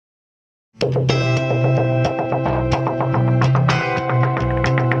Hello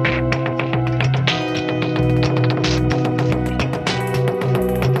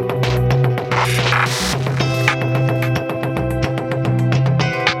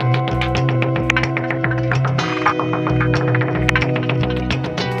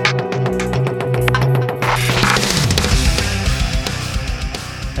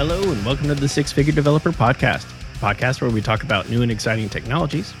and welcome to the Six Figure Developer Podcast, a podcast where we talk about new and exciting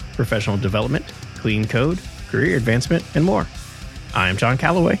technologies, professional development, clean code, career advancement, and more. I'm John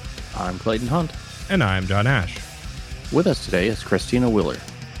Calloway. I'm Clayton Hunt. And I'm John Ash. With us today is Christina Willer.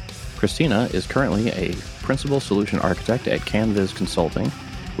 Christina is currently a Principal Solution Architect at Canviz Consulting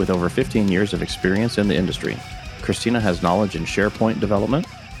with over 15 years of experience in the industry. Christina has knowledge in SharePoint development,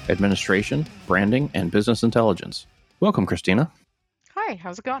 administration, branding, and business intelligence. Welcome, Christina. Hi,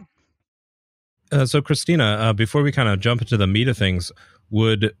 how's it going? So Christina, before we kind of jump into the meat of things,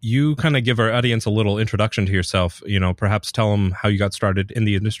 would you kind of give our audience a little introduction to yourself? You know, perhaps tell them how you got started in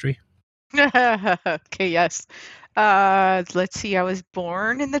the industry? Okay, yes. Let's see, I was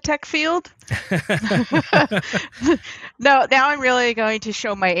born in the tech field. No, now I'm really going to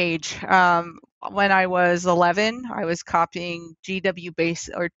show my age. When I was 11, I was copying GW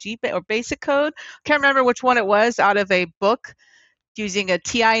basic code. Can't remember which one it was out of a book, using a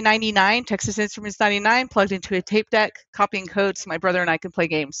TI 99, Texas Instruments 99, plugged into a tape deck, copying code so my brother and I could play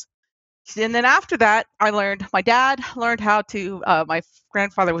games. And then after that, my dad learned how to, my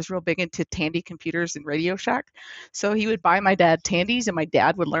grandfather was real big into Tandy computers and Radio Shack. So he would buy my dad Tandys and my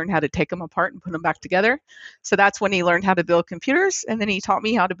dad would learn how to take them apart and put them back together. So that's when he learned how to build computers. And then he taught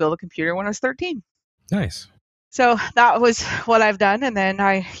me how to build a computer when I was 13. Nice. So that was what I've done. And then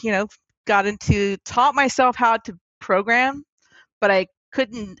I, taught myself how to program, but I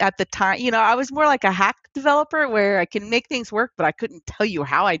couldn't at the time. I was more like a hack developer where I can make things work, but I couldn't tell you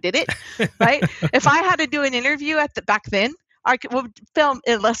how I did it, right? If I had to do an interview back then, I would film,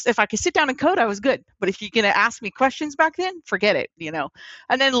 unless if I could sit down and code, I was good. But if you're going to ask me questions back then, forget it,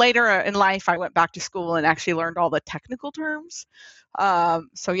 And then later in life, I went back to school and actually learned all the technical terms. I've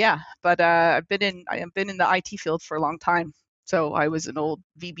been in the IT field for a long time. So I was an old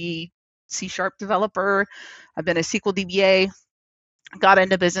VB C# developer. I've been a SQL DBA. Got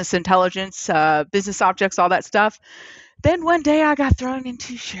into business intelligence, business objects, all that stuff. Then one day I got thrown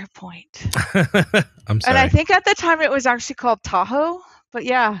into SharePoint. I'm sorry. And I think at the time it was actually called Tahoe, but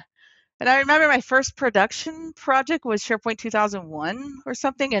yeah. And I remember my first production project was SharePoint 2001 or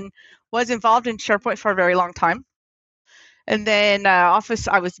something, and was involved in SharePoint for a very long time. And then Office,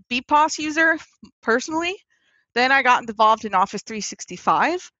 I was a BPOS user personally. Then I got involved in Office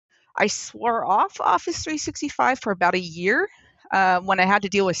 365. I swore off Office 365 for about a year. When I had to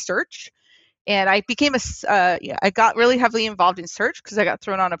deal with search, and I became I got really heavily involved in search because I got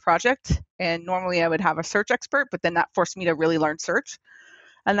thrown on a project, and normally I would have a search expert, but then that forced me to really learn search.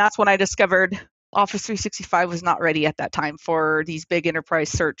 And that's when I discovered Office 365 was not ready at that time for these big enterprise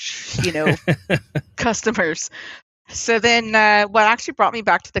search, customers. So then what actually brought me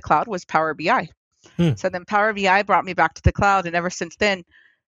back to the cloud was Power BI. So then Power BI brought me back to the cloud, and ever since then,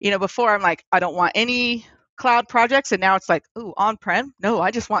 before I'm like, I don't want any cloud projects, and now it's like, ooh, on-prem? No, I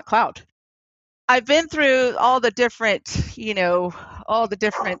just want cloud. I've been through all the different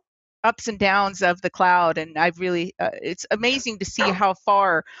ups and downs of the cloud, and I've really, it's amazing to see how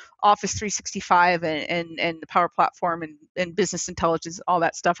far Office 365 and the Power Platform and business intelligence, all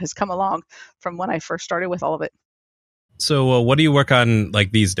that stuff has come along from when I first started with all of it. So what do you work on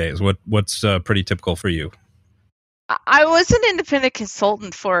like these days? What's pretty typical for you? I was an independent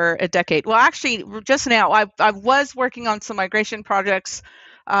consultant for a decade. Well, actually, just now, I was working on some migration projects,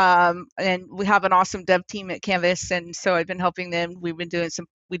 and we have an awesome dev team at Canviz, and so I've been helping them. We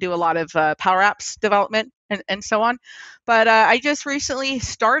do a lot of Power Apps development and so on. But I just recently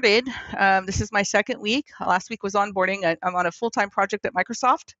started. This is my second week. Last week was onboarding. I'm on a full-time project at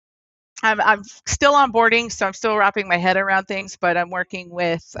Microsoft. I'm still onboarding, so I'm still wrapping my head around things, but I'm working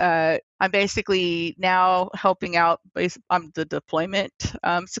with, I'm basically now helping out, I'm the deployment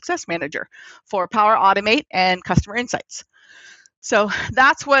success manager for Power Automate and Customer Insights. So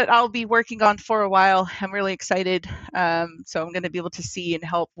that's what I'll be working on for a while. I'm really excited. So I'm going to be able to see and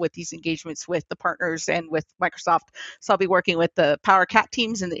help with these engagements with the partners and with Microsoft. So I'll be working with the Power Cat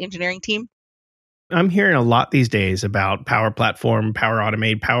teams and the engineering team. I'm hearing a lot these days about Power Platform, Power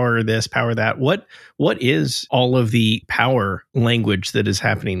Automate, Power this, Power that. What is all of the Power language that is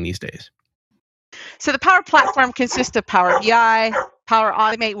happening these days? So the Power Platform consists of Power BI, Power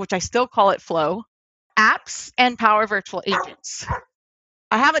Automate, which I still call it Flow, apps, and Power Virtual Agents.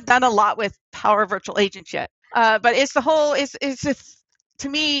 I haven't done a lot with Power Virtual Agents yet, but it's the whole, it's a to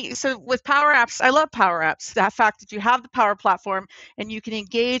me, so with Power Apps, I love Power Apps. That fact that you have the Power Platform and you can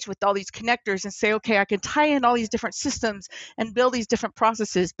engage with all these connectors and say, okay, I can tie in all these different systems and build these different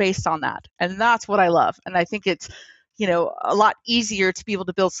processes based on that. And that's what I love. And I think it's, a lot easier to be able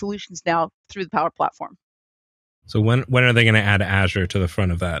to build solutions now through the Power Platform. So when are they going to add Azure to the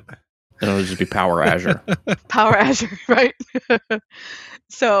front of that? It'll just be Power Azure. Power Azure, right?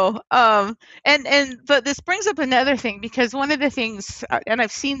 So, but this brings up another thing, because one of the things, and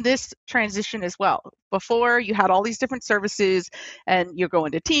I've seen this transition as well. Before, you had all these different services, and you're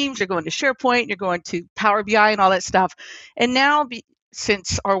going to Teams, you're going to SharePoint, you're going to Power BI, and all that stuff. And now,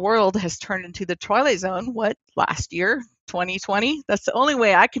 since our world has turned into the Twilight Zone, last year, 2020? That's the only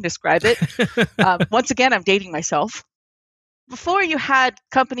way I can describe it. Once again, I'm dating myself. Before, you had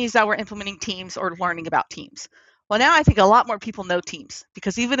companies that were implementing Teams or learning about Teams. Well, now I think a lot more people know Teams,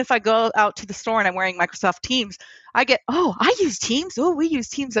 because even if I go out to the store and I'm wearing Microsoft Teams, I get, oh, I use Teams. Oh, we use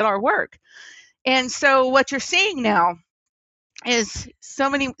Teams at our work. And so what you're seeing now is so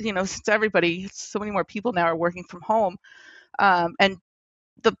many, since so many more people now are working from home, and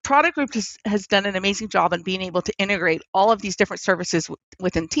the product group has done an amazing job in being able to integrate all of these different services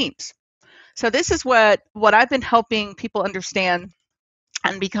within Teams. So this is what I've been helping people understand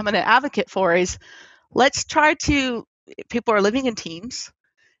and becoming an advocate for is, people are living in Teams.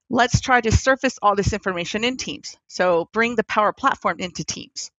 Let's try to surface all this information in Teams. So bring the Power Platform into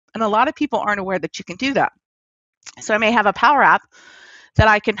Teams. And a lot of people aren't aware that you can do that. So I may have a Power App that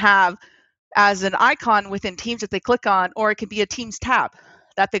I can have as an icon within Teams that they click on, or it could be a Teams tab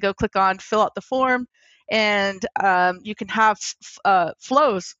that they go click on, fill out the form, and you can have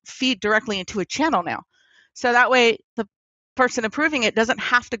flows feed directly into a channel now. So that way, the person approving it doesn't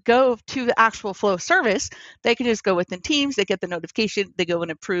have to go to the actual flow service. They can just go within Teams, they get the notification, they go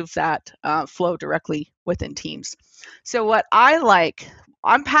and approve that flow directly within Teams. So what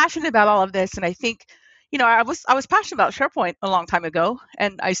I'm passionate about all of this, and I think, I was passionate about SharePoint a long time ago,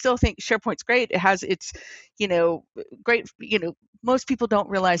 and I still think SharePoint's great. It has its, great, most people don't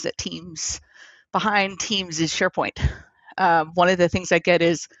realize that behind Teams is SharePoint. One of the things I get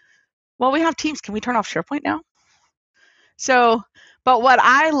is, well, we have Teams. Can we turn off SharePoint now? So, but what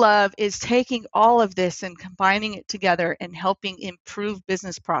I love is taking all of this and combining it together and helping improve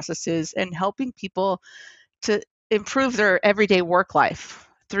business processes and helping people to improve their everyday work life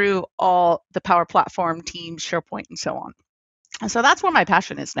through all the Power Platform, Teams, SharePoint, and so on. And so that's where my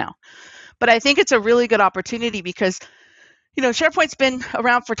passion is now. But I think it's a really good opportunity because, SharePoint's been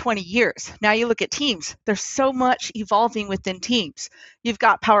around for 20 years. Now you look at Teams, there's so much evolving within Teams. You've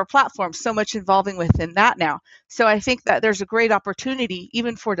got Power Platform, so much evolving within that now. So I think that there's a great opportunity,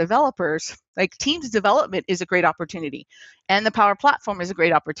 even for developers, like Teams development is a great opportunity, and the Power Platform is a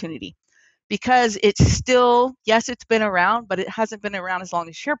great opportunity, because it's still, yes, it's been around, but it hasn't been around as long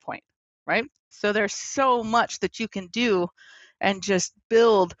as SharePoint, right? So there's so much that you can do and just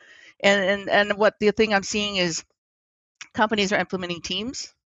build. And what the thing I'm seeing is, companies are implementing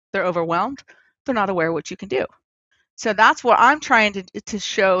Teams, they're overwhelmed, they're not aware of what you can do. So that's what I'm trying to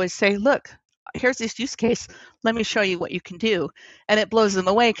show is say, look, here's this use case, let me show you what you can do. And it blows them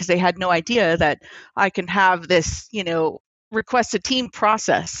away because they had no idea that I can have this, request a team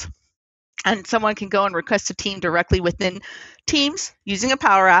process. And someone can go and request a team directly within Teams using a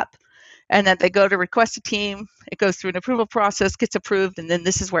Power App. And then they go to request a team, it goes through an approval process, gets approved, and then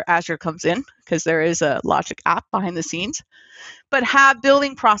this is where Azure comes in, because there is a logic app behind the scenes. But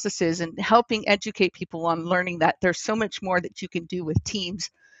building processes and helping educate people on learning that there's so much more that you can do with Teams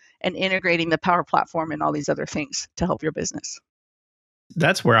and integrating the Power Platform and all these other things to help your business.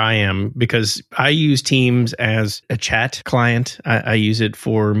 That's where I am, because I use Teams as a chat client. I use it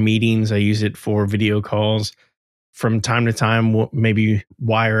for meetings. I use it for video calls. From time to time, we'll maybe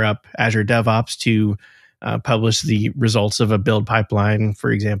wire up Azure DevOps to publish the results of a build pipeline,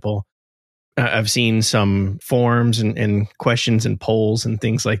 for example. I've seen some forums and questions and polls and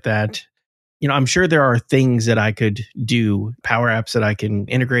things like that. I'm sure there are things that I could do, Power Apps that I can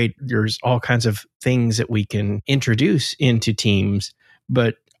integrate. There's all kinds of things that we can introduce into Teams,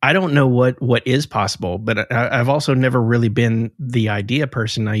 but I don't know what is possible. But I've also never really been the idea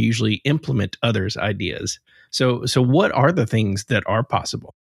person. I usually implement others' ideas. So what are the things that are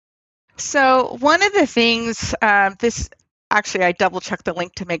possible? So one of the things, I double-checked the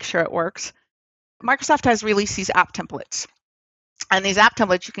link to make sure it works. Microsoft has released these app templates. And these app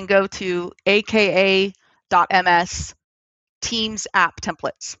templates, you can go to aka.ms Teams app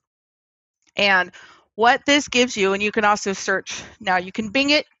templates. And what this gives you, and you can also search, now you can Bing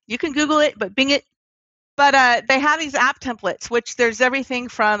it, you can Google it, but Bing it. But they have these app templates, which there's everything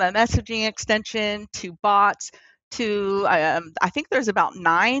from a messaging extension to bots to, I think there's about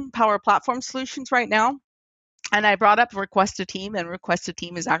 9 Power Platform solutions right now. And I brought up Request a Team, and Request a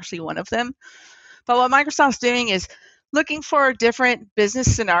Team is actually one of them. But what Microsoft's doing is looking for different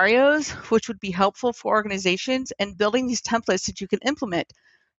business scenarios, which would be helpful for organizations, and building these templates that you can implement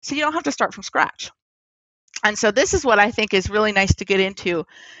so you don't have to start from scratch. And so this is what I think is really nice to get into.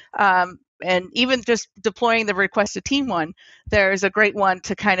 And even just deploying the Request a Team one, there's a great one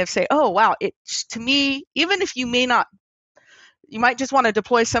to kind of say, oh, wow, to me, even if you might just want to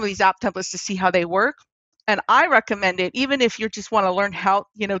deploy some of these app templates to see how they work. And I recommend it, even if you just want to learn how,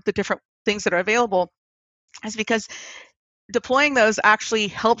 the different things that are available, is because deploying those actually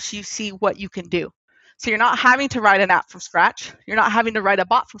helps you see what you can do. So you're not having to write an app from scratch. You're not having to write a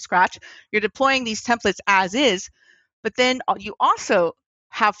bot from scratch. You're deploying these templates as is, but then you also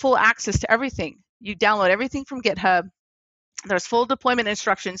have full access to everything. You download everything from GitHub. There's full deployment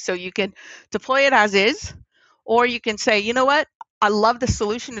instructions, so you can deploy it as is, or you can say, you know what, I love this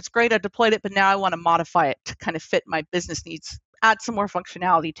solution. It's great. I deployed it, but now I want to modify it to kind of fit my business needs, add some more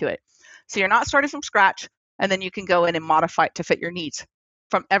functionality to it. So you're not starting from scratch, and then you can go in and modify it to fit your needs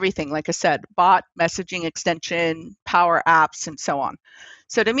from everything, like I said, bot, messaging extension, Power Apps, and so on.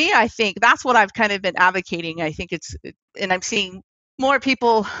 So to me, I think that's what I've kind of been advocating. I think and I'm seeing more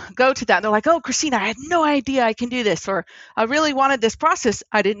people go to that. And they're like, oh, Christina, I had no idea I can do this, or I really wanted this process.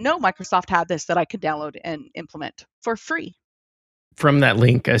 I didn't know Microsoft had this that I could download and implement for free. From that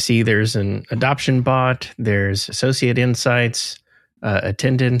link, I see there's an adoption bot, there's associate insights,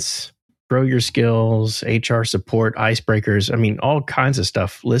 attendance, grow your skills, HR support, icebreakers. I mean, all kinds of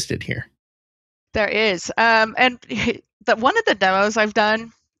stuff listed here. There is. And one of the demos I've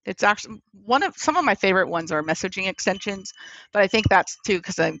done, it's actually some of my favorite ones are messaging extensions, but I think that's too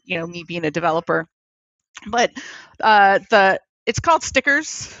because I'm, me being a developer. But it's called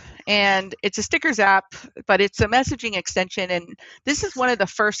Stickers, and it's a stickers app, but it's a messaging extension. And this is one of the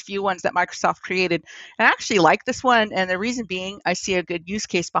first few ones that Microsoft created. And I actually like this one. And the reason being, I see a good use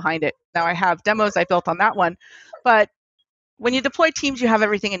case behind it. Now I have demos I built on that one, but when you deploy Teams, you have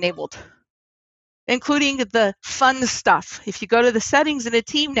everything enabled, including the fun stuff. If you go to the settings in a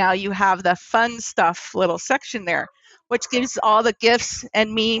team now, you have the fun stuff little section there, which gives all the GIFs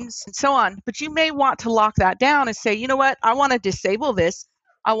and memes and so on. But you may want to lock that down and say, you know what, I want to disable this.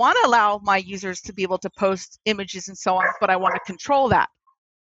 I want to allow my users to be able to post images and so on, but I want to control that.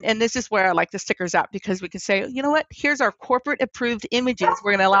 And this is where I like the Stickers app, because we can say, you know what, here's our corporate approved images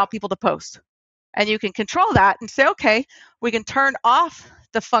we're going to allow people to post. And you can control that and say, okay, we can turn off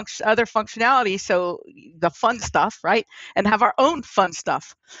the other functionality, so the fun stuff, right? And have our own fun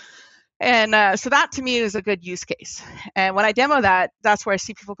stuff. And so that to me is a good use case. And when I demo that, that's where I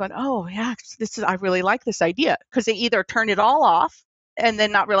see people going, oh yeah, I really like this idea, because they either turn it all off and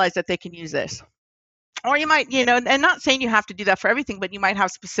then not realize that they can use this. Or you might, and not saying you have to do that for everything, but you might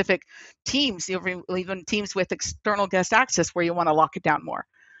have specific teams, even teams with external guest access, where you want to lock it down more.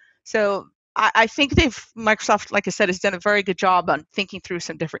 So I think Microsoft, like I said, has done a very good job on thinking through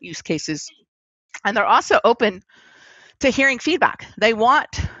some different use cases. And they're also open to hearing feedback. They want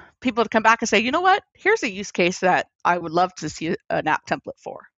people to come back and say, you know what, here's a use case that I would love to see an app template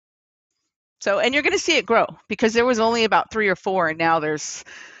for. So, and you're going to see it grow, because there was only about 3 or 4, and now there's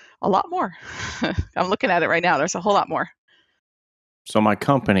a lot more. I'm looking at it right now. There's a whole lot more. So my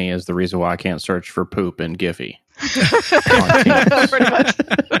company is the reason why I can't search for poop in Giphy. Pretty much.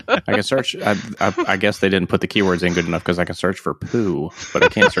 I can search. I guess they didn't put the keywords in good enough, because I can search for poo, but I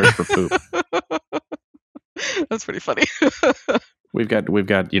can't search for poop. That's pretty funny. We've got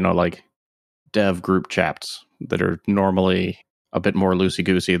like dev group chats that are normally a bit more loosey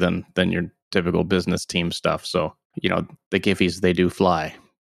goosey than your typical business team stuff. So the Giphies, they do fly.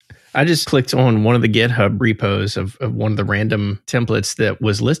 I just clicked on one of the GitHub repos of one of the random templates that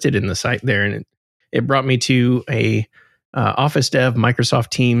was listed in the site there, and it brought me to a Office Dev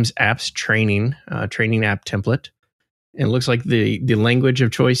Microsoft Teams apps training app template. And it looks like the language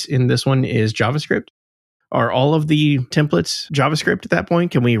of choice in this one is JavaScript. Are all of the templates JavaScript at that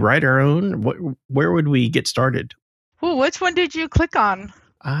point? Can we write our own? Where would we get started? Ooh, which one did you click on?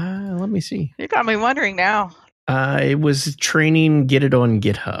 Let me see. You got me wondering now. It was training, get it on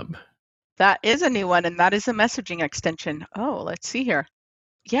GitHub. That is a new one, and that is a messaging extension. Oh, let's see here.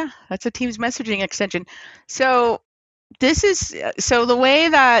 Yeah, that's a Teams messaging extension. So the way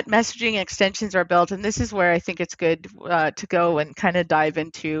that messaging extensions are built, and this is where I think it's good to go and kind of dive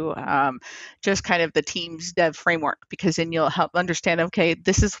into just kind of the Teams dev framework, because then you'll help understand, okay,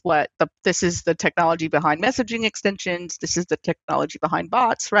 this is the technology behind messaging extensions, this is the technology behind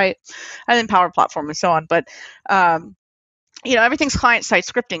bots, right? And then Power Platform and so on. But everything's client-side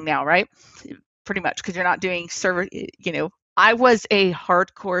scripting now, right? pretty much, because you're not doing server, I was a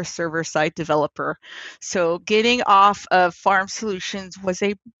hardcore server-side developer. So getting off of Farm Solutions was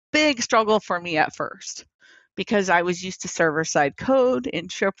a big struggle for me at first, because I was used to server-side code in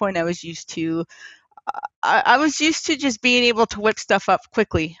SharePoint. I was used to just being able to whip stuff up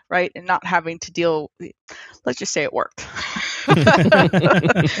quickly, right? And not having to deal, let's just say it worked.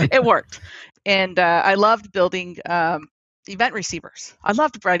 It worked. And I loved building event receivers. I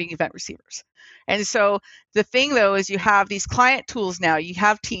loved writing event receivers. And so the thing, though, is you have these client tools now. You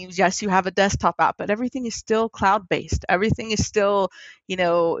have Teams. Yes, you have a desktop app, but everything is still cloud-based. Everything is still,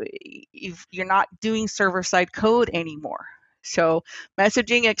 you're not doing server-side code anymore. So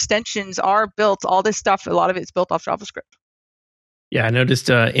messaging extensions are built, all this stuff, a lot of it's built off JavaScript. Yeah, I noticed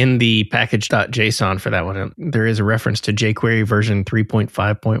in the package.json for that one, there is a reference to jQuery version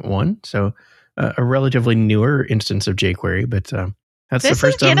 3.5.1. So a relatively newer instance of jQuery, but that's the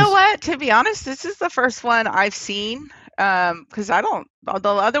first time. You know what? To be honest, this is the first one I've seen, because the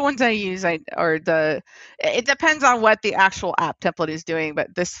other ones I use, it depends on what the actual app template is doing, but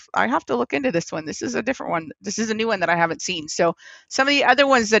I have to look into this one. This is a different one. This is a new one that I haven't seen. So some of the other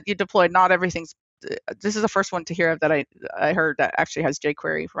ones that you deployed, not everything's, this is the first one to hear of that I heard that actually has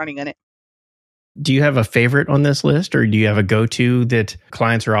jQuery running in it. Do you have a favorite on this list, or do you have a go-to that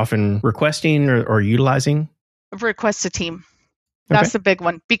clients are often requesting or utilizing? Request a team. That's okay. The big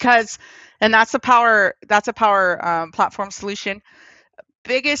one, and that's a power platform solution.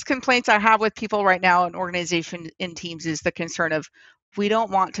 Biggest complaints I have with people right now in organization in teams is the concern of, we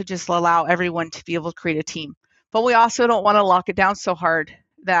don't want to just allow everyone to be able to create a team, but we also don't want to lock it down so hard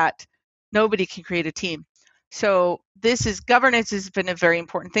that nobody can create a team. So governance has been a very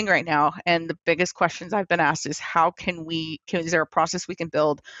important thing right now. And the biggest questions I've been asked is, is there a process we can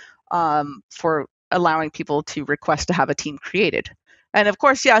build for allowing people to request to have a team created? And of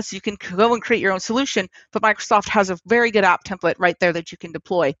course, yes, you can go and create your own solution, but Microsoft has a very good app template right there that you can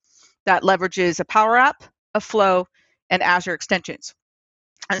deploy that leverages a Power App, a Flow, and Azure extensions.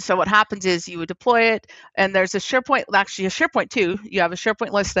 And so what happens is you would deploy it, and there's a SharePoint too. You have a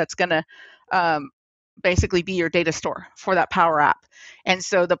SharePoint list that's going to basically be your data store for that Power App. And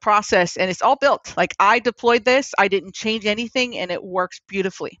so the process, and it's all built. Like, I deployed this, I didn't change anything, and it works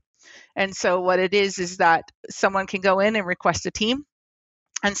beautifully. And so what it is that someone can go in and request a team.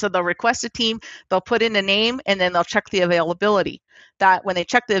 And so they'll request a team, they'll put in a name, and then they'll check the availability. That when they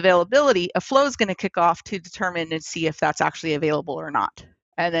check the availability, a flow is going to kick off to determine and see if that's actually available or not.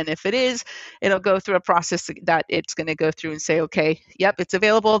 And then if it is, it'll go through a process that it's going to go through and say, okay, yep, it's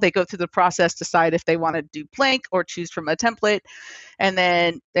available. They go through the process, decide if they want to do blank or choose from a template, and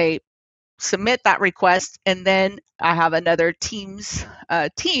then they submit that request. And then I have another Teams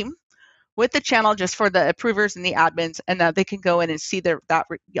team with the channel just for the approvers and the admins, and they can go in and see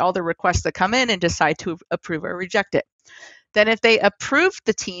all the requests that come in and decide to approve or reject it. Then if they approve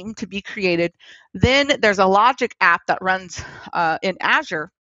the team to be created, then there's a logic app that runs in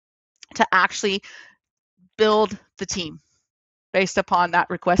Azure to actually build the team based upon that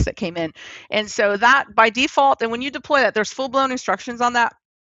request that came in. And so that by default, and when you deploy that, there's full-blown instructions on that.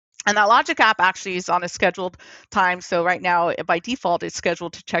 And that logic app actually is on a scheduled time. So right now, by default, it's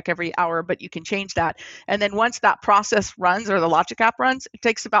scheduled to check every hour, but you can change that. And then once that process runs, or the logic app runs, it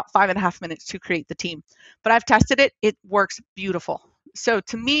takes about 5.5 minutes to create the team. But I've tested it. It works beautiful. So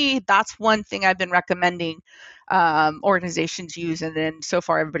to me, that's one thing I've been recommending organizations use. And then so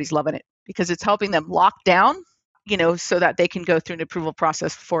far, everybody's loving it because it's helping them lock down, so that they can go through an approval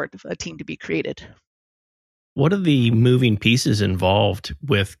process for a team to be created. What are the moving pieces involved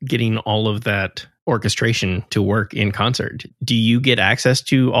with getting all of that orchestration to work in concert? Do you get access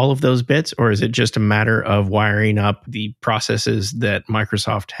to all of those bits, or is it just a matter of wiring up the processes that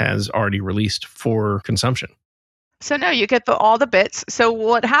Microsoft has already released for consumption? So no, you get all the bits. So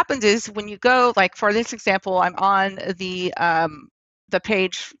what happens is when you go, like for this example, I'm on the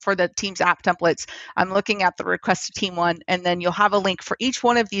page for the Teams app templates. I'm looking at the request to team one, and then you'll have a link for each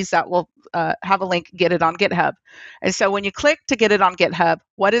one of these that will have a link, get it on GitHub. And so when you click to get it on GitHub,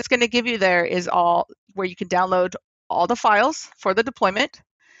 what it's going to give you there is all where you can download all the files for the deployment.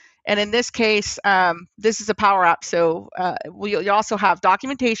 And in this case, this is a Power App. So you also have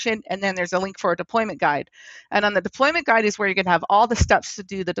documentation, and then there's a link for a deployment guide. And on the deployment guide is where you're going to have all the steps to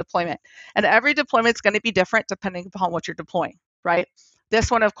do the deployment. And every deployment is going to be different depending upon what you're deploying, right?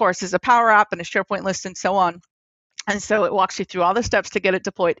 This one, of course, is a Power App and a SharePoint list and so on. And so it walks you through all the steps to get it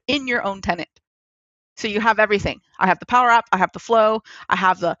deployed in your own tenant. So you have everything. I have the Power App, I have the Flow, I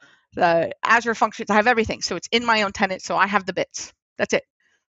have the Azure functions, I have everything. So it's in my own tenant, so I have the bits. That's it,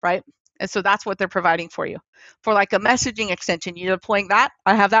 right? And so that's what they're providing for you. For like a messaging extension, you're deploying that.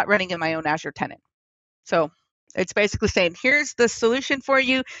 I have that running in my own Azure tenant. So it's basically saying, here's the solution for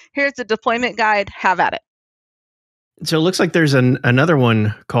you. Here's the deployment guide. Have at it. So it looks like there's another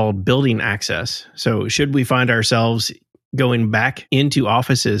one called building access. So should we find ourselves going back into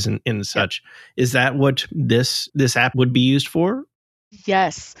offices and such, is that what this app would be used for?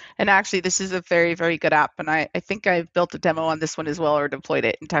 Yes. And actually, this is a very, very good app. And I think I've built a demo on this one as well, or deployed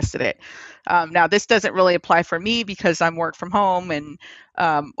it and tested it. Now, this doesn't really apply for me because I'm work from home and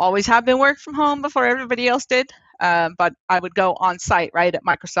always have been work from home before everybody else did. But I would go on site, right, at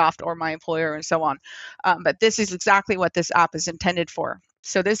Microsoft or my employer and so on. But this is exactly what this app is intended for.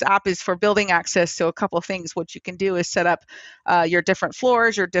 So this app is for building access to a couple of things. What you can do is set up your different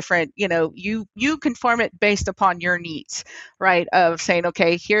floors, your different, you conform it based upon your needs, right? Of saying,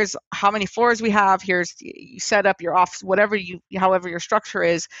 okay, here's how many floors we have. Here's, you set up your office, however your structure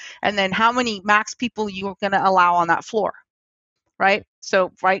is, and then how many max people you're going to allow on that floor, right?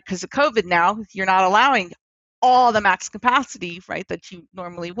 So, right, because of COVID now, you're not allowing all the max capacity, right, that you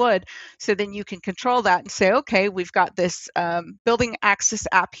normally would. So then you can control that and say, okay, we've got this building access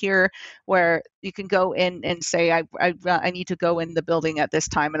app here where you can go in and say, I need to go in the building at this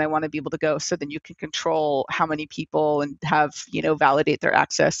time and I want to be able to go. So then you can control how many people and have, validate their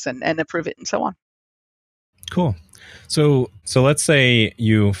access and approve it and so on. Cool. So let's say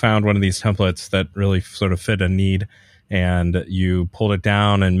you found one of these templates that really sort of fit a need, and you pulled it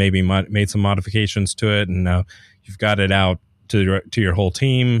down and maybe made some modifications to it, and now you've got it out to your whole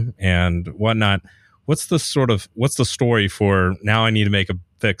team and whatnot. What's the story for now? I need to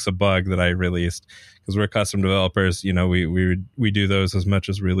fix a bug that I released, because we're custom developers. We do those as much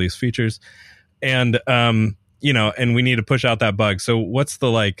as release features, and and we need to push out that bug. So what's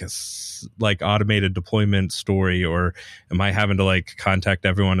the like automated deployment story, or am I having to contact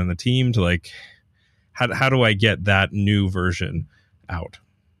everyone in the team to how do I get that new version out?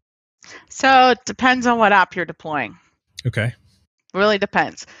 So it depends on what app you're deploying. Okay. Really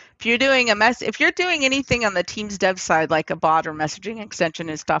depends. If you're doing if you're doing anything on the Teams dev side, like a bot or messaging extension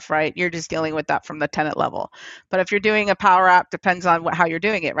and stuff, right? You're just dealing with that from the tenant level. But if you're doing a Power App, depends on how you're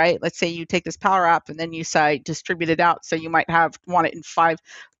doing it, right? Let's say you take this Power App and then you say distribute it out. So you might want it in 5,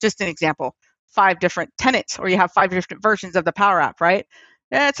 just an example, 5 different tenants, or you have 5 different versions of the Power App, right?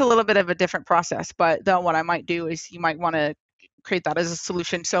 It's a little bit of a different process. But then what I might do is you might want to create that as a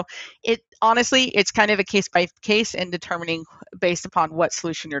solution. So it's kind of a case by case and determining based upon what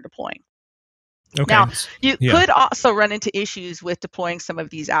solution you're deploying. Okay. Now, you could also run into issues with deploying some of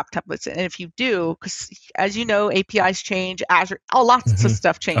these app templates. And if you do, because as you know, APIs change, Azure, lots of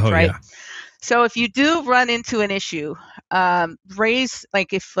stuff change, right? Yeah. So if you do run into an issue, let's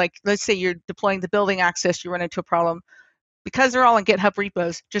say you're deploying the building access, you run into a problem, because they're all in GitHub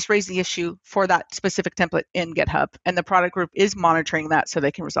repos, just raise the issue for that specific template in GitHub, and the product group is monitoring that so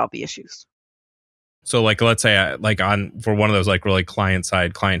they can resolve the issues. So let's say for one of those really client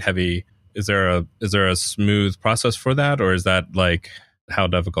side, client heavy, is there a smooth process for that, or is that how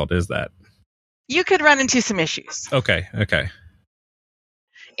difficult is that? You could run into some issues. Okay.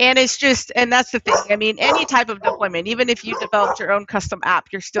 And that's the thing. I mean, any type of deployment, even if you developed your own custom app,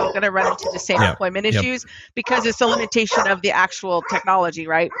 you're still going to run into the same deployment issues because it's a limitation of the actual technology,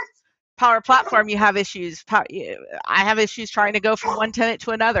 right? Power Platform, you have issues. I have issues trying to go from one tenant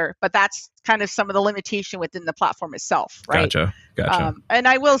to another, but that's kind of some of the limitation within the platform itself, right? Gotcha. And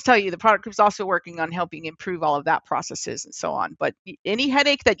I will tell you, the product group's also working on helping improve all of that processes and so on. But any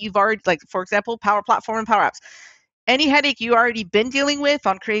headache that you've already, for example, Power Platform and Power Apps, any headache you already been dealing with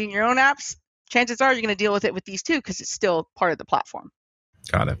on creating your own apps, chances are you're going to deal with it with these too, because it's still part of the platform.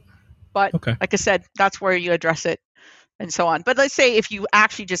 Got it. But like I said, that's where you address it and so on. But let's say if you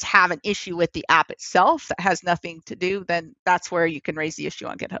actually just have an issue with the app itself that has nothing to do, then that's where you can raise the issue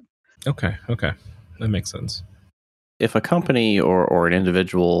on GitHub. Okay. That makes sense. If a company or an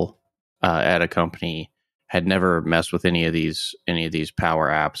individual at a company had never messed with any of these Power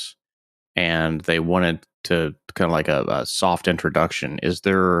Apps, and they wanted to kind of a soft introduction, is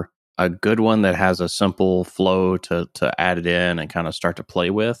there a good one that has a simple flow to add it in and kind of start to play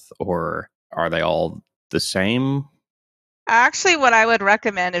with, or are they all the same? Actually, what I would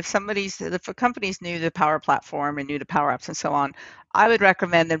recommend if a company's new to the Power Platform and new to Power Apps and so on, I would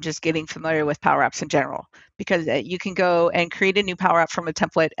recommend them just getting familiar with Power Apps in general, because you can go and create a new Power App from a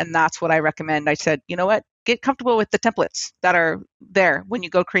template, and that's what I recommend. I said, you know what? Get comfortable with the templates that are there when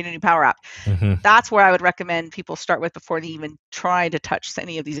you go create a new Power App. Mm-hmm. That's where I would recommend people start with before they even try to touch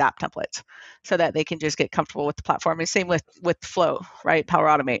any of these app templates, so that they can just get comfortable with the platform. And same with Flow, right? Power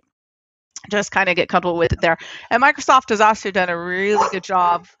Automate. Just kind of get comfortable with it there. And Microsoft has also done a really good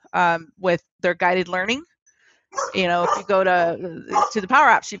job with their guided learning. You know, if you go to the Power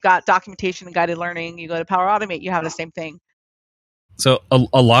Apps, you've got documentation and guided learning. You go to Power Automate, you have the same thing. So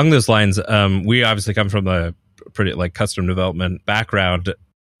along those lines, we obviously come from a pretty like custom development background.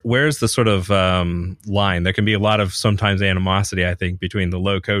 Where's the sort of line? There can be a lot of sometimes animosity, I think, between the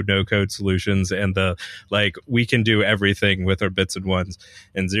low code, no code solutions and the like, we can do everything with our bits and ones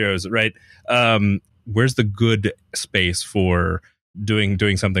and zeros, right? Where's the good space for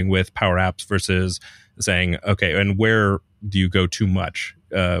doing something with Power Apps versus saying, okay, and where do you go too much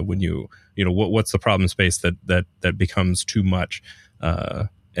when you know, what's the problem space that becomes too much? And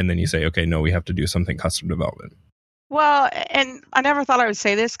then you say, okay, no, we have to do something custom development. Well, and I never thought I would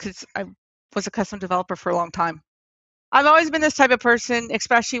say this because I was a custom developer for a long time. I've always been this type of person,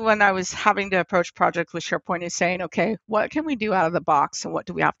 especially when I was having to approach projects with SharePoint and saying, okay, what can we do out of the box and what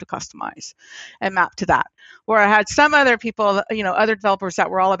do we have to customize and map to that? Where I had some other people, you know, other developers that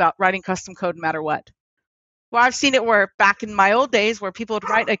were all about writing custom code no matter what. Well, I've seen it where back in my old days where people would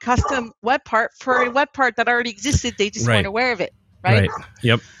write a custom web part for a web part that already existed. They just weren't aware of it, right?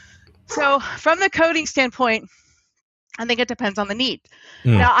 Yep. So from the coding standpoint, I think it depends on the need.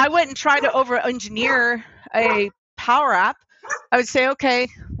 Now, I wouldn't try to over-engineer a Power App. I would say, okay,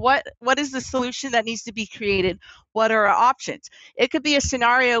 what is the solution that needs to be created? What are our options? It could be a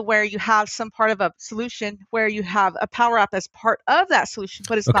scenario where you have some part of a solution where you have a Power App as part of that solution,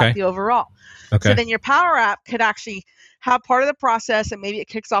 but it's not the overall. So then your Power App could actually have part of the process, and maybe it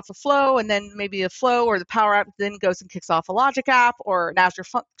kicks off a flow, and then maybe a flow or the Power App then goes and kicks off a Logic app or an Azure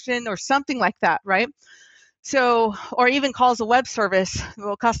function or something like that, right? So, or even calls a web service,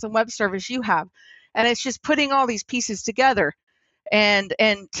 a custom web service you have. And it's just putting all these pieces together and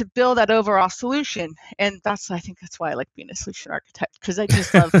to build that overall solution. And I think that's why I like being a solution architect, because I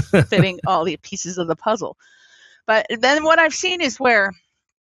just love fitting all the pieces of the puzzle. But then what I've seen is where,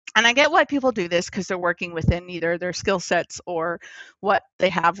 and I get why people do this because they're working within either their skill sets or what they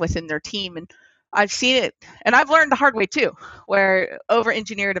have within their team. And I've seen it, and I've learned the hard way too, where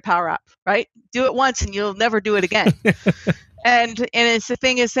over-engineer a Power App, right? Do it once and you'll never do it again. and it's the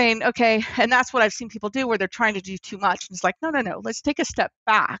thing is saying, okay, and that's what I've seen people do where they're trying to do too much. And it's like, no, let's take a step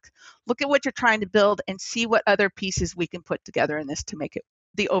back, look at what you're trying to build and see what other pieces we can put together in this to make it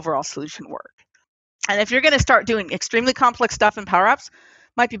the overall solution work. And if you're going to start doing extremely complex stuff in Power Apps,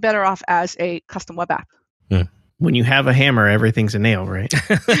 might be better off as a custom web app. When you have a hammer, everything's a nail, right?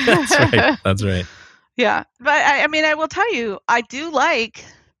 That's right. Yeah. But I mean, I will tell you, I do like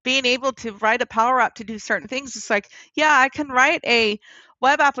being able to write a Power App to do certain things. It's like, yeah, I can write a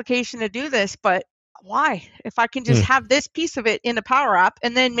web application to do this, but why? If I can just have this piece of it in a Power App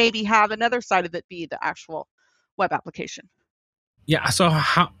and then maybe have another side of it be the actual web application. Yeah, so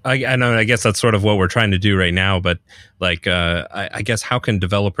I know, I guess that's sort of what we're trying to do right now, but like, I guess how can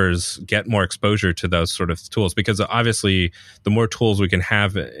developers get more exposure to those sort of tools? Because obviously, the more tools we can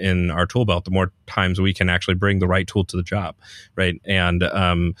have in our tool belt, the more times we can actually bring the right tool to the job, right? And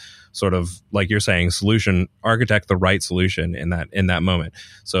sort of like you're saying, solution architect the right solution in that moment.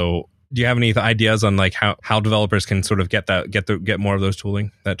 So, do you have any ideas on like how developers can sort of get more of those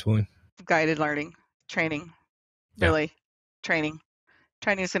tooling? Guided learning, training, really. Training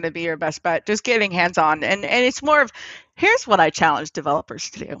is going to be your best bet. Just getting hands-on. And it's more of, here's what I challenge developers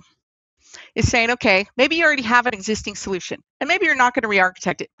to do, is saying, okay, maybe you already have an existing solution, and maybe you're not going to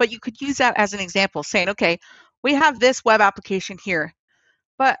re-architect it, but you could use that as an example, saying, okay, we have this web application here,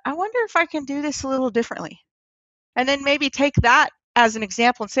 but I wonder if I can do this a little differently. And then maybe take that as an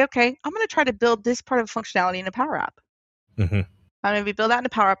example and say, okay, I'm going to try to build this part of functionality in a Power App. I'm going to build that in a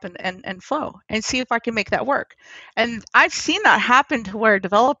Power App and Flow and see if I can make that work. And I've seen that happen to where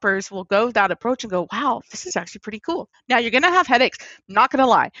developers will go that approach and go, wow, this is actually pretty cool. Now, you're going to have headaches. I'm not going to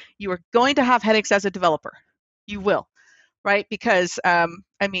lie. You are going to have headaches as a developer. You will, right? Because, I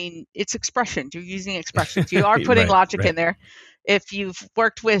mean, it's expressions. You're using expressions. You are putting logic in there. If you've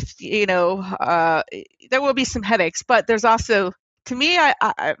worked with, there will be some headaches. But there's also, to me,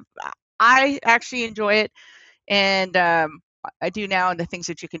 I actually enjoy it. And I do now, and the things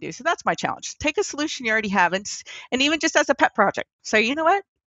that you can do. So that's my challenge. Take a solution you already have, and even just as a pet project, say, you know what?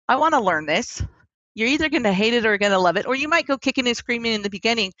 I want to learn this. You're either going to hate it or going to love it, or you might go kicking and screaming in the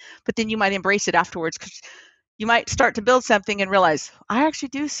beginning, but then you might embrace it afterwards because you might start to build something and realize, I actually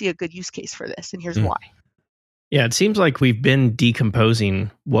do see a good use case for this, and here's why. Yeah, it seems like we've been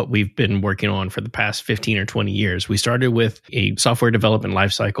decomposing what we've been working on for the past 15 or 20 years. We started with a software development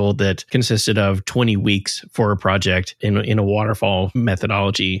lifecycle that consisted of 20 weeks for a project in a waterfall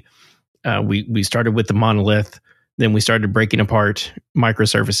methodology. We started with the monolith, then we started breaking apart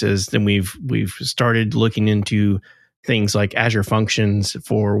microservices. Then we've started looking into things like Azure Functions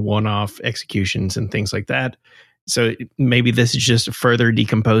for one-off executions and things like that. So maybe this is just further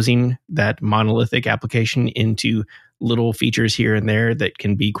decomposing that monolithic application into little features here and there that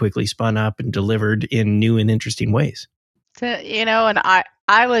can be quickly spun up and delivered in new and interesting ways. And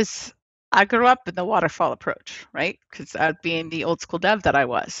I grew up in the waterfall approach, right? Because being the old school dev that I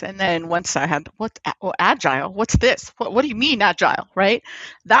was. And then once I had, agile? What's this? What do you mean agile, right?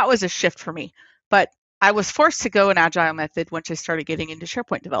 That was a shift for me. But I was forced to go an agile method once I started getting into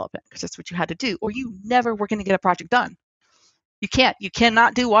SharePoint development, because that's what you had to do, or you never were going to get a project done. You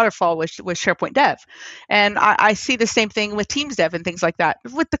cannot do waterfall with SharePoint dev. And I see the same thing with Teams dev and things like that,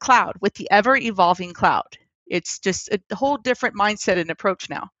 with the cloud, with the ever evolving cloud. It's just a whole different mindset and approach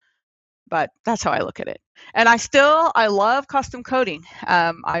now. But that's how I look at it. And I love custom coding.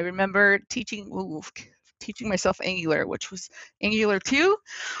 I remember teaching myself Angular, which was Angular 2.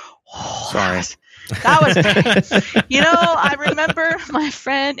 Oh, Sorry. That was, I remember my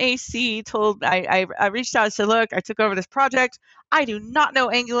friend AC I reached out and said, look, I took over this project. I do not know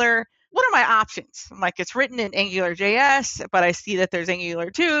Angular. What are my options? I'm like, it's written in Angular JS, but I see that there's Angular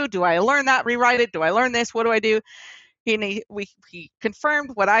 2. Do I learn that, rewrite it? Do I learn this? What do I do? He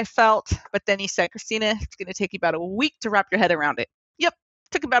confirmed what I felt, but then he said, Christina, it's going to take you about a week to wrap your head around it. Yep,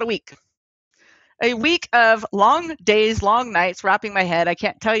 took about a week. A week of long days, long nights, wrapping my head. I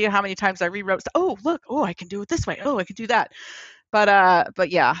can't tell you how many times I rewrote. Oh, look! Oh, I can do it this way. Oh, I can do that. But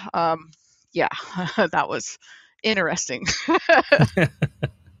yeah, that was interesting.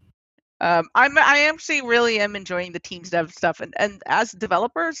 I actually really am enjoying the Teams dev stuff, and as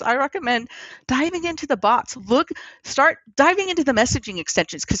developers, I recommend diving into the bots. Start diving into the messaging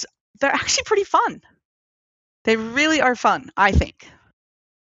extensions, because they're actually pretty fun. They really are fun, I think.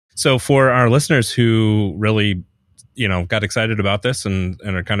 So for our listeners who really, got excited about this and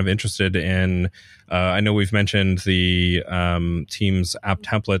are kind of interested in, I know we've mentioned the Teams app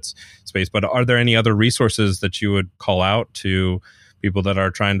templates space, but are there any other resources that you would call out to people that are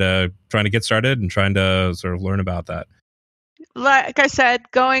trying to get started and trying to sort of learn about that? Like I said,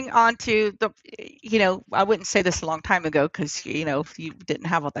 going on to I wouldn't say this a long time ago, because, you didn't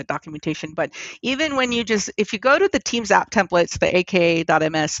have all that documentation. But even when if you go to the Teams app templates, the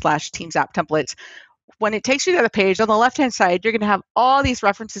aka.ms/Teams app templates, when it takes you to the page on the left-hand side, you're going to have all these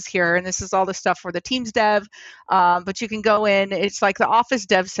references here, and this is all the stuff for the Teams dev. But you can go in. It's like the Office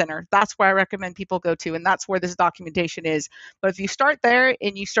Dev Center. That's where I recommend people go to, and that's where this documentation is. But if you start there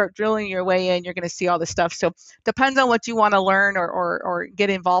and you start drilling your way in, you're going to see all this stuff. So depends on what you want to learn or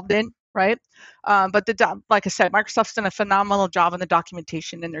get involved in, right? But like I said, Microsoft's done a phenomenal job on the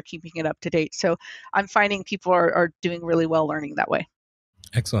documentation, and they're keeping it up to date. So I'm finding people are doing really well learning that way.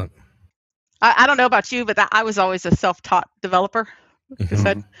 Excellent. I don't know about you, but I was always a self-taught developer, like I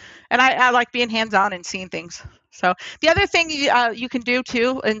said. And I like being hands-on and seeing things. So the other thing you can do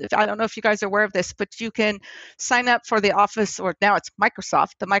too, and I don't know if you guys are aware of this, but you can sign up for the Office, or now it's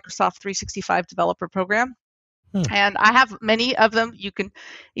Microsoft, the Microsoft 365 Developer Program. And I have many of them.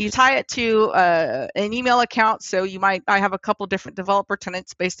 You tie it to an email account. So I have a couple different developer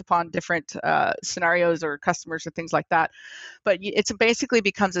tenants based upon different scenarios or customers or things like that. But it basically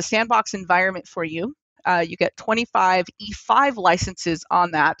becomes a sandbox environment for you. You get 25 E5 licenses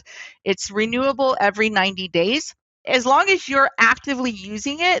on that. It's renewable every 90 days. As long as you're actively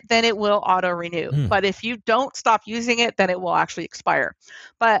using it, then it will auto-renew. But if you don't stop using it, then it will actually expire.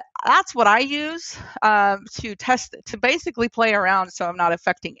 But that's what I use to test, to basically play around, so I'm not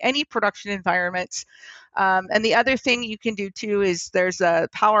affecting any production environments. And the other thing you can do too is there's a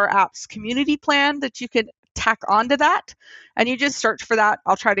Power Apps community plan that you can tack onto that, and you just search for that.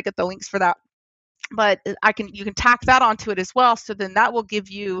 I'll try to get the links for that. But you can tack that onto it as well. So then that will give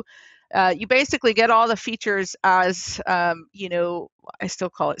you. You basically get all the features as, I still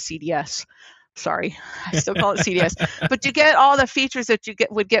call it CDS. Sorry, I still call it CDS. But you get all the features that you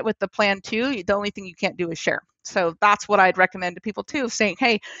would get with the plan too. The only thing you can't do is share. So that's what I'd recommend to people too, saying,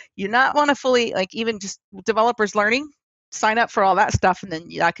 hey, you not want to fully, even just developers learning, sign up for all that stuff, and then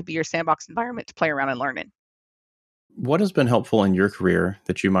that could be your sandbox environment to play around and learn in. What has been helpful in your career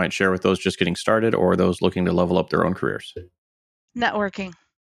that you might share with those just getting started or those looking to level up their own careers? Networking.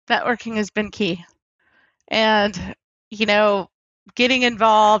 Networking has been key. And, getting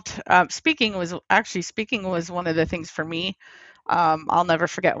involved, speaking was one of the things for me. I'll never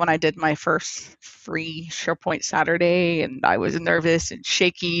forget when I did my first free SharePoint Saturday, and I was nervous and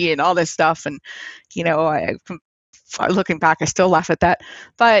shaky and all this stuff. And, looking back, I still laugh at that.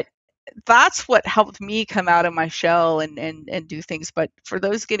 But that's what helped me come out of my shell and do things. But for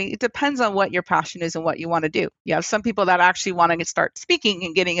those it depends on what your passion is and what you want to do. You have some people that actually want to start speaking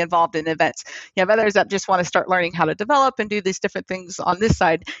and getting involved in events. You have others that just want to start learning how to develop and do these different things on this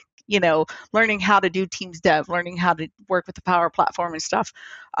side, learning how to do Teams dev, learning how to work with the Power Platform and stuff.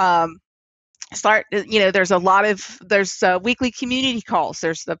 There's weekly community calls.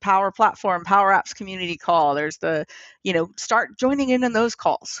 There's the Power Platform, Power Apps community call. There's the, start joining in those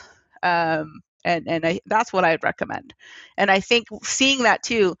calls. That's what I'd recommend. And I think seeing that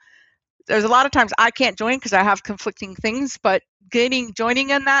too, there's a lot of times I can't join because I have conflicting things, but joining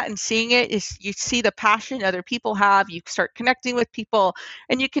in that and seeing it is, you see the passion other people have, you start connecting with people,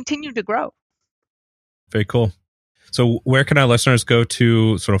 and you continue to grow. Very cool. So where can our listeners go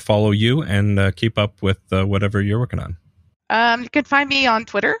to sort of follow you and keep up with whatever you're working on? You can find me on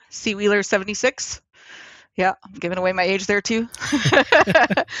Twitter, cwheeler76. Yeah, I'm giving away my age there too.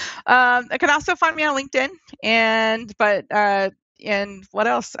 I can also find me on LinkedIn and what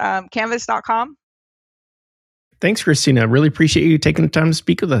else? Canvas.com. Thanks, Christina. Really appreciate you taking the time to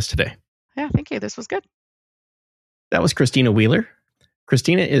speak with us today. Yeah, thank you. This was good. That was Christina Wheeler.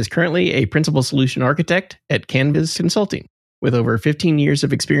 Christina is currently a principal solution architect at Canvas Consulting. With over 15 years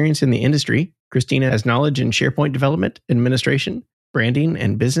of experience in the industry, Christina has knowledge in SharePoint development, administration, branding,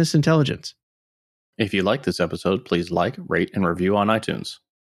 and business intelligence. If you like this episode, please like, rate, and review on iTunes.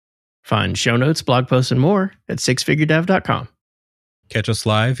 Find show notes, blog posts, and more at sixfiguredev.com. Catch us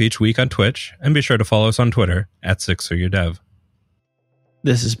live each week on Twitch, and be sure to follow us on Twitter at sixfiguredev.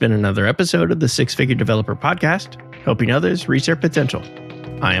 This has been another episode of the Six Figure Developer Podcast, helping others reach their potential.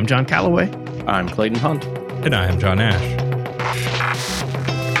 I am John Calloway. I'm Clayton Hunt. And I am John Ash.